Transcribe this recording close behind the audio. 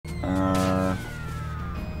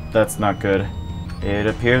That's not good. It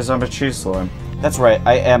appears I'm a cheese slime. That's right,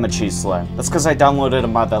 I am a cheese slime. That's because I downloaded a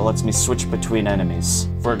mod that lets me switch between enemies.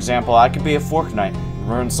 For example, I could be a forkknight and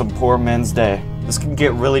ruin some poor man's day. This can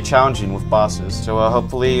get really challenging with bosses, so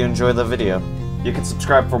hopefully you enjoy the video. You can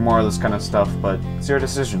subscribe for more of this kind of stuff, but it's your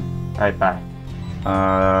decision. Alright, bye.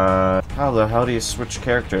 How the hell do you switch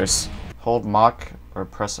characters? Hold mock or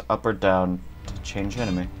press up or down to change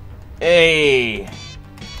enemy. Hey!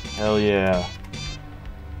 Hell yeah.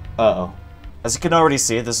 Uh-oh. As you can already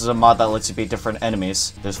see, this is a mod that lets you beat different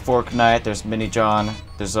enemies. There's forkknight, there's Mini John,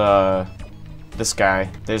 there's this guy,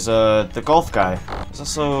 there's the golf guy. There's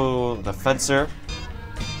also the fencer.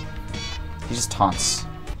 He just taunts.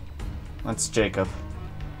 That's Jacob.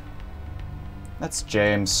 That's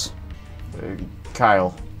James.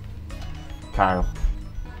 Kyle.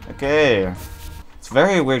 Okay. It's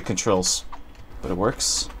very weird controls, but it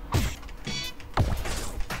works.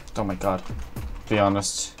 Oh my god. To be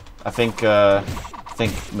honest, I think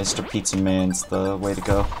Mr. Pizza Man's the way to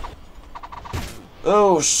go.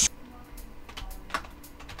 Oh sh.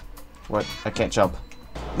 What? I can't jump.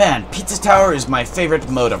 Man, Pizza Tower is my favorite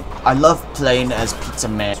modem. I love playing as Pizza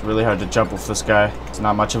Man. It's really hard to jump with this guy. He's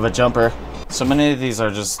not much of a jumper. So many of these are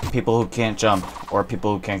just people who can't jump, or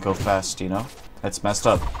people who can't go fast, you know? It's messed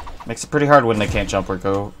up. Makes it pretty hard when they can't jump or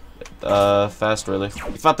go fast, really.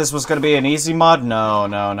 You thought this was gonna be an easy mod? No,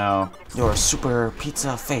 no, no. Your super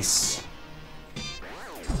pizza face.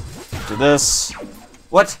 Do this.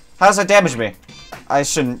 What? How does that damage me? I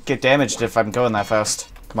shouldn't get damaged if I'm going that fast.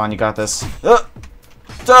 Come on, you got this.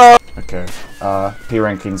 Okay. P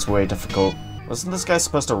ranking's way difficult. Wasn't this guy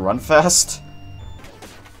supposed to run fast?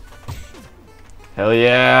 Hell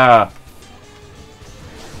yeah!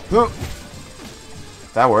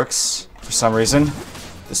 That works, for some reason.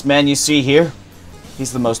 This man you see here,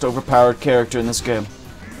 he's the most overpowered character in this game.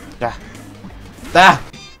 Ah. Ah!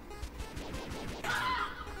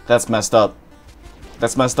 That's messed up.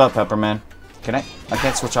 That's messed up, Pepperman. Can I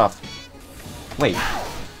can't switch off. Wait.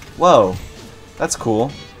 Whoa. That's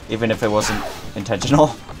cool. Even if it wasn't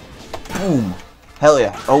intentional. Boom. Hell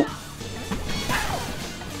yeah. Oh.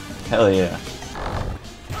 Hell yeah.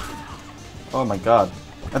 Oh my god.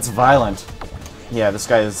 That's violent. Yeah, this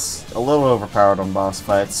guy is a little overpowered on boss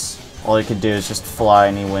fights. All he can do is just fly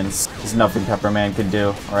and he wins. There's nothing Pepperman can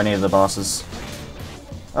do, or any of the bosses.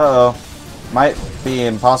 Uh-oh. Might be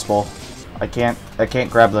impossible. I can't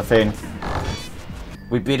grab the thing.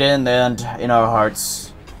 We beat it in the end, in our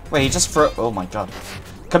hearts. Wait, he just oh my god.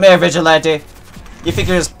 Come here, Vigilante! You think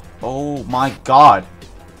you're oh my god.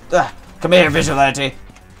 Ugh. Come here, Vigilante!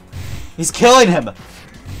 He's killing him!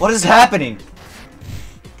 What is happening?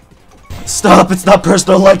 Stop! It's not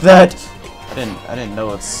personal like that! I didn't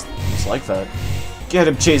know it's like that. Get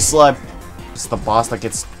him, cheese slime! It's the boss that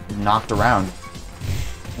gets knocked around.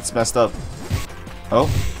 It's messed up. Oh?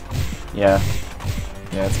 Yeah.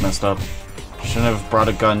 Yeah, it's messed up. Shouldn't have brought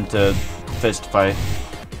a gun to fist fight.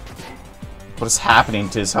 What is happening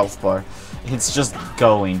to his health bar? It's just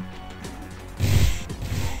going.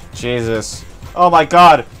 Jesus. Oh my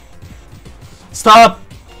god! Stop!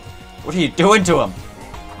 What are you doing to him?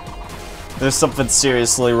 There's something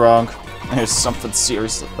seriously wrong. There's something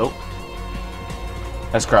seriously... Oh.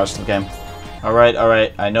 Let's crouch the game. Alright,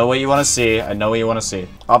 alright. I know what you want to see. I know what you want to see.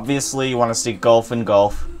 Obviously, you want to see golf and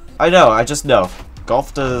golf. I know, I just know.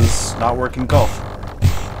 Golf does not work in golf.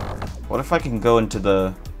 What if I can go into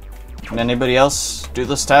the... Can anybody else do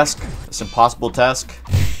this task? This impossible task?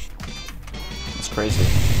 It's crazy.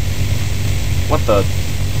 What the...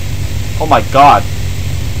 Oh my god!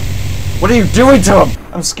 What are you doing to him?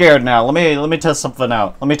 I'm scared now. Let me test something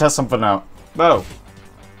out. Let me test something out. Whoa.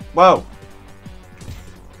 Whoa.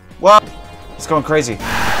 Whoa. It's going crazy.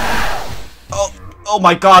 Oh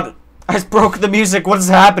my god. I just broke the music. What is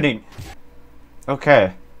happening?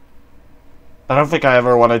 Okay. I don't think I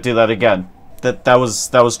ever want to do that again. That was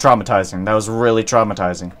traumatizing. That was really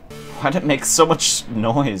traumatizing. Why did it make so much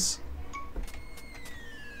noise?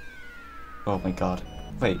 Oh my god.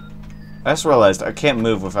 Wait. I just realized I can't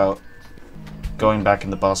move without going back in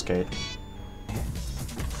the boss gate.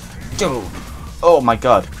 Dude. Oh my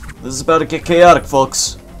god. This is about to get chaotic,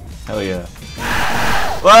 folks. Hell yeah.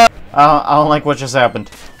 What? I don't like what just happened.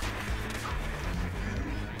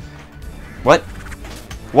 What?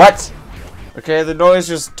 What? Okay, the noise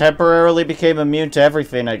just temporarily became immune to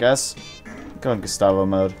everything, I guess. Go in Gustavo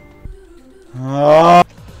mode.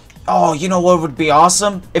 Oh, you know what would be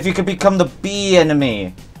awesome? If you could become the bee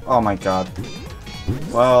enemy. Oh my god.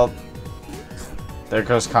 Well, there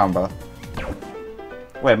goes combo.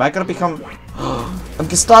 Wait, am I gonna become... I'm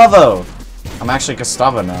Gustavo! I'm actually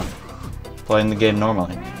Gustavo now. Playing the game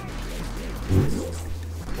normally.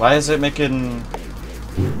 Why is it making...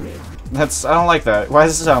 That's... I don't like that. Why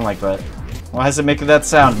does it sound like that? Why is it making that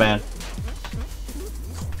sound, man?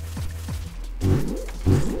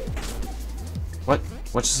 What?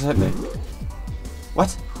 What just hit me?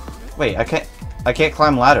 What? Wait, I can't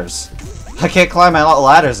climb ladders. I can't climb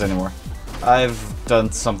ladders anymore. I've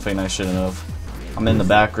done something I shouldn't have. I'm in the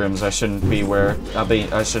back rooms. I shouldn't be where...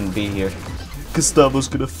 I shouldn't be here. Gustavo's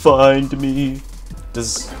gonna find me.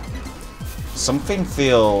 Does something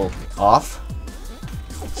feel off?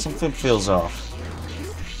 Something feels off.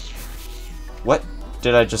 What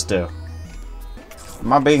did I just do?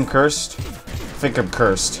 Am I being cursed? I think I'm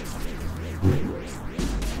cursed.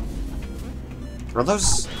 Are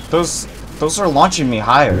those are launching me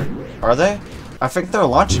higher, are they? I think they're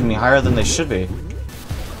launching me higher than they should be.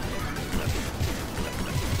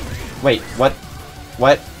 Wait, what?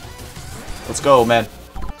 What? Let's go, man.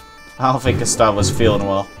 I don't think Gustavo's feeling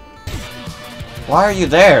well. Why are you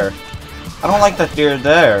there? I don't like that you're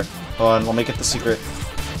there. Hold on, let me get the secret.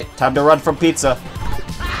 Time to run from pizza.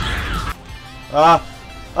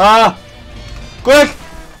 Quick!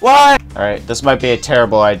 Why? Alright, this might be a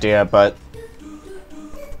terrible idea, but...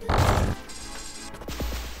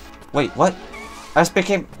 Wait, what? I just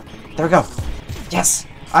became... There we go. Yes!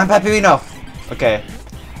 I'm Peppino! Okay.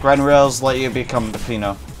 Grind rails let you become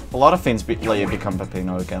Peppino. A lot of things let you become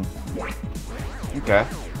Peppino again. Okay.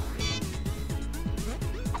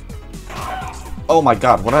 Oh my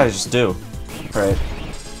god, what did I just do? Alright.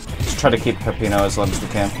 Just try to keep Peppino as long as we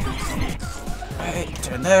can. Alright,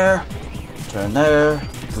 turn there. Turn there.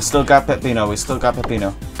 We still got Peppino, we still got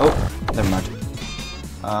Peppino. Oh, never mind.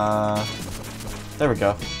 There we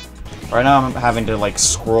go. Right now I'm having to like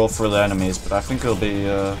scroll through the enemies, but I think it'll be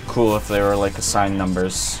cool if they were like assigned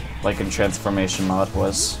numbers, like in Transformation mod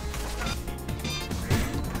was.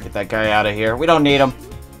 Get that guy out of here. We don't need him.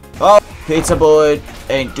 Oh, Pizza Boy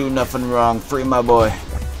ain't do nothing wrong. Free my boy.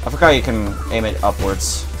 I forgot you can aim it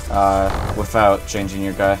upwards without changing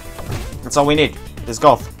your guy. That's all we need is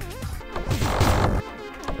golf.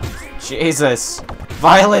 Jesus.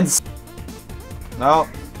 Violence. No.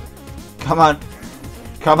 Come on.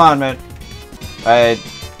 Come on, man. I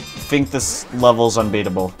think this level's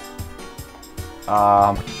unbeatable.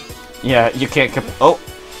 Yeah, you can't oh,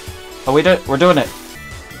 we're doing it.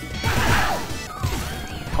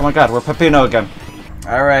 Oh my god, we're Peppino again.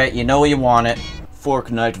 Alright, you know what you want it.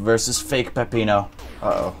 Forkknight versus fake Peppino.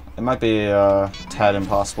 Uh-oh. It might be, tad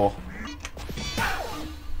impossible.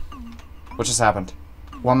 What just happened?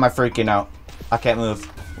 Why am I freaking out? I can't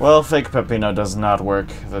move. Well, fake Peppino does not work.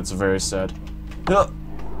 That's very sad.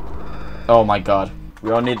 Oh my god. We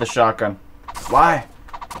all need the shotgun. Why?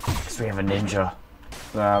 Because we have a ninja.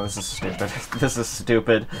 Nah, this is stupid. This is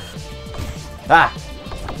stupid. Ah!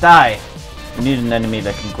 Die! We need an enemy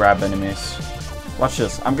that can grab enemies. Watch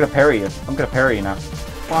this. I'm gonna parry you. I'm gonna parry you now.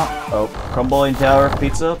 Oh, crumbling tower of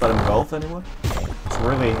pizza, but in golf anyway?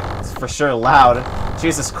 It's for sure loud.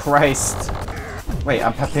 Jesus Christ. Wait,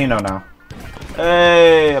 I'm Peppino now.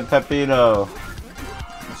 Hey, I'm Peppino.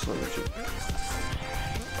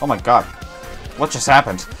 Oh my god. What just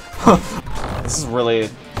happened? This is really...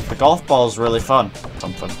 The golf ball is really fun.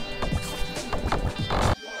 Something.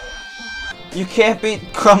 You can't beat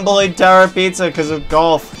crumbling tower pizza because of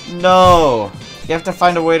golf. No! You have to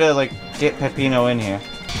find a way to, like, get Peppino in here.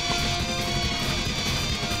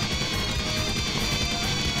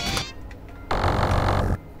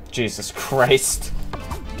 Jesus Christ.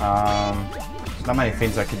 There's not many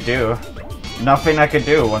things I could do. Nothing I could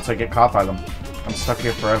do once I get caught by them. I'm stuck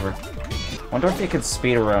here forever. Wonder if you could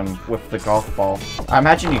speed around with the golf ball. I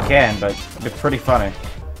imagine you can, but it'd be pretty funny.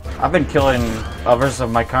 I've been killing others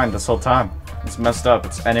of my kind this whole time. It's messed up.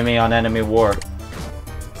 It's enemy on enemy war.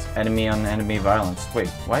 It's enemy on enemy violence. Wait,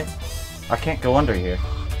 what? I can't go under here.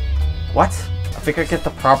 What? I think I get the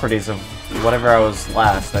properties of whatever I was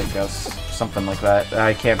last, I guess. Something like that.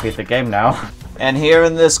 I can't beat the game now. And here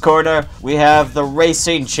in this corner, we have the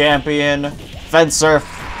racing champion, Fencer.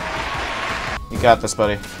 You got this,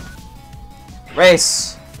 buddy.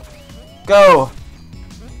 Race! Go!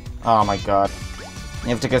 Oh my god. You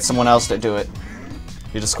have to get someone else to do it.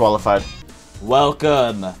 You're disqualified.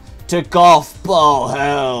 Welcome to Golf Ball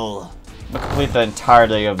Hell! I'm gonna complete the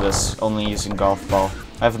entirety of this only using golf ball.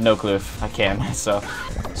 I have no clue if I can, so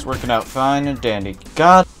it's working out fine and dandy.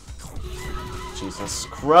 God! Jesus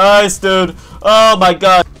Christ, dude! Oh my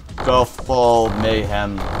god! Golf ball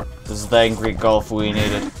mayhem. This is the angry golf we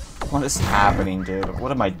needed. What is happening, dude?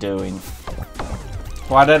 What am I doing?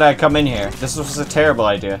 Why did I come in here? This was a terrible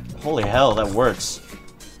idea. Holy hell, that works.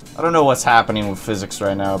 I don't know what's happening with physics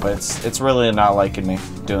right now, but it's really not liking me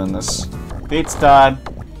doing this. Pizza time!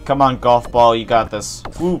 Come on, golf ball, you got this.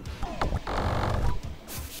 Woo.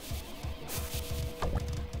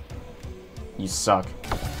 You suck.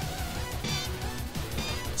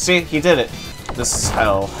 See, he did it. This is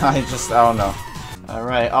hell. I don't know.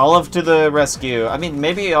 Alright, Olive to the rescue. I mean,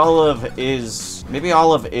 maybe Olive is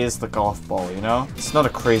the golf ball, you know? It's not a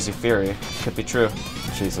crazy theory. Could be true.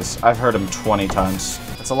 Jesus, I've heard him 20 times.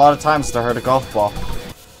 That's a lot of times to hurt a golf ball.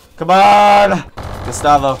 Come on!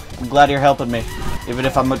 Gustavo, I'm glad you're helping me. Even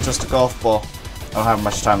if I'm just a golf ball. I don't have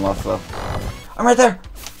much time left, though. I'm right there!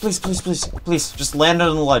 Please, please, please, please, just land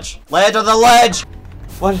on the ledge. Land on the ledge!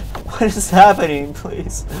 What is happening,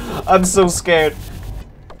 please? I'm so scared.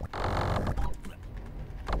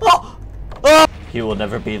 Oh! Oh! He will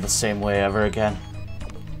never be the same way ever again.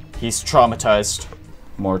 He's traumatized.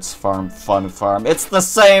 Mort's farm, fun farm. It's the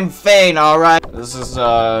same thing, alright? This is,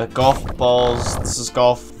 golf balls. This is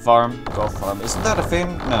golf farm. Golf farm. Isn't that a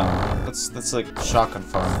thing? No. That's like shotgun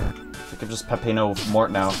farm. I could just Pepino with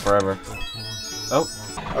Mort now, forever. Oh.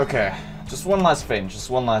 Okay. Just one last thing.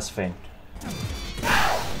 Just one last thing.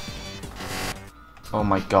 Oh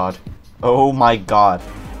my god. Oh my god.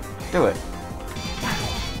 Do it.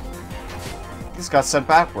 He's got sent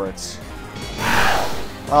backwards.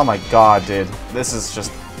 Oh my god, dude. This is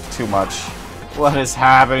just too much. What is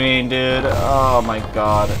happening, dude? Oh my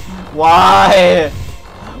god. Why?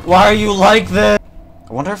 Why are you like this?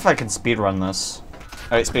 I wonder if I can speedrun this.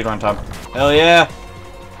 Alright, speedrun time. Hell yeah!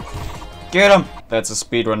 Get him! That's a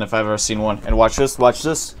speedrun if I've ever seen one. And watch this, watch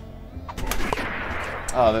this.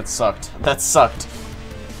 Oh, that sucked. That sucked.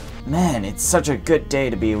 Man, it's such a good day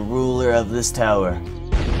to be ruler of this tower.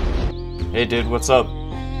 Hey dude, what's up?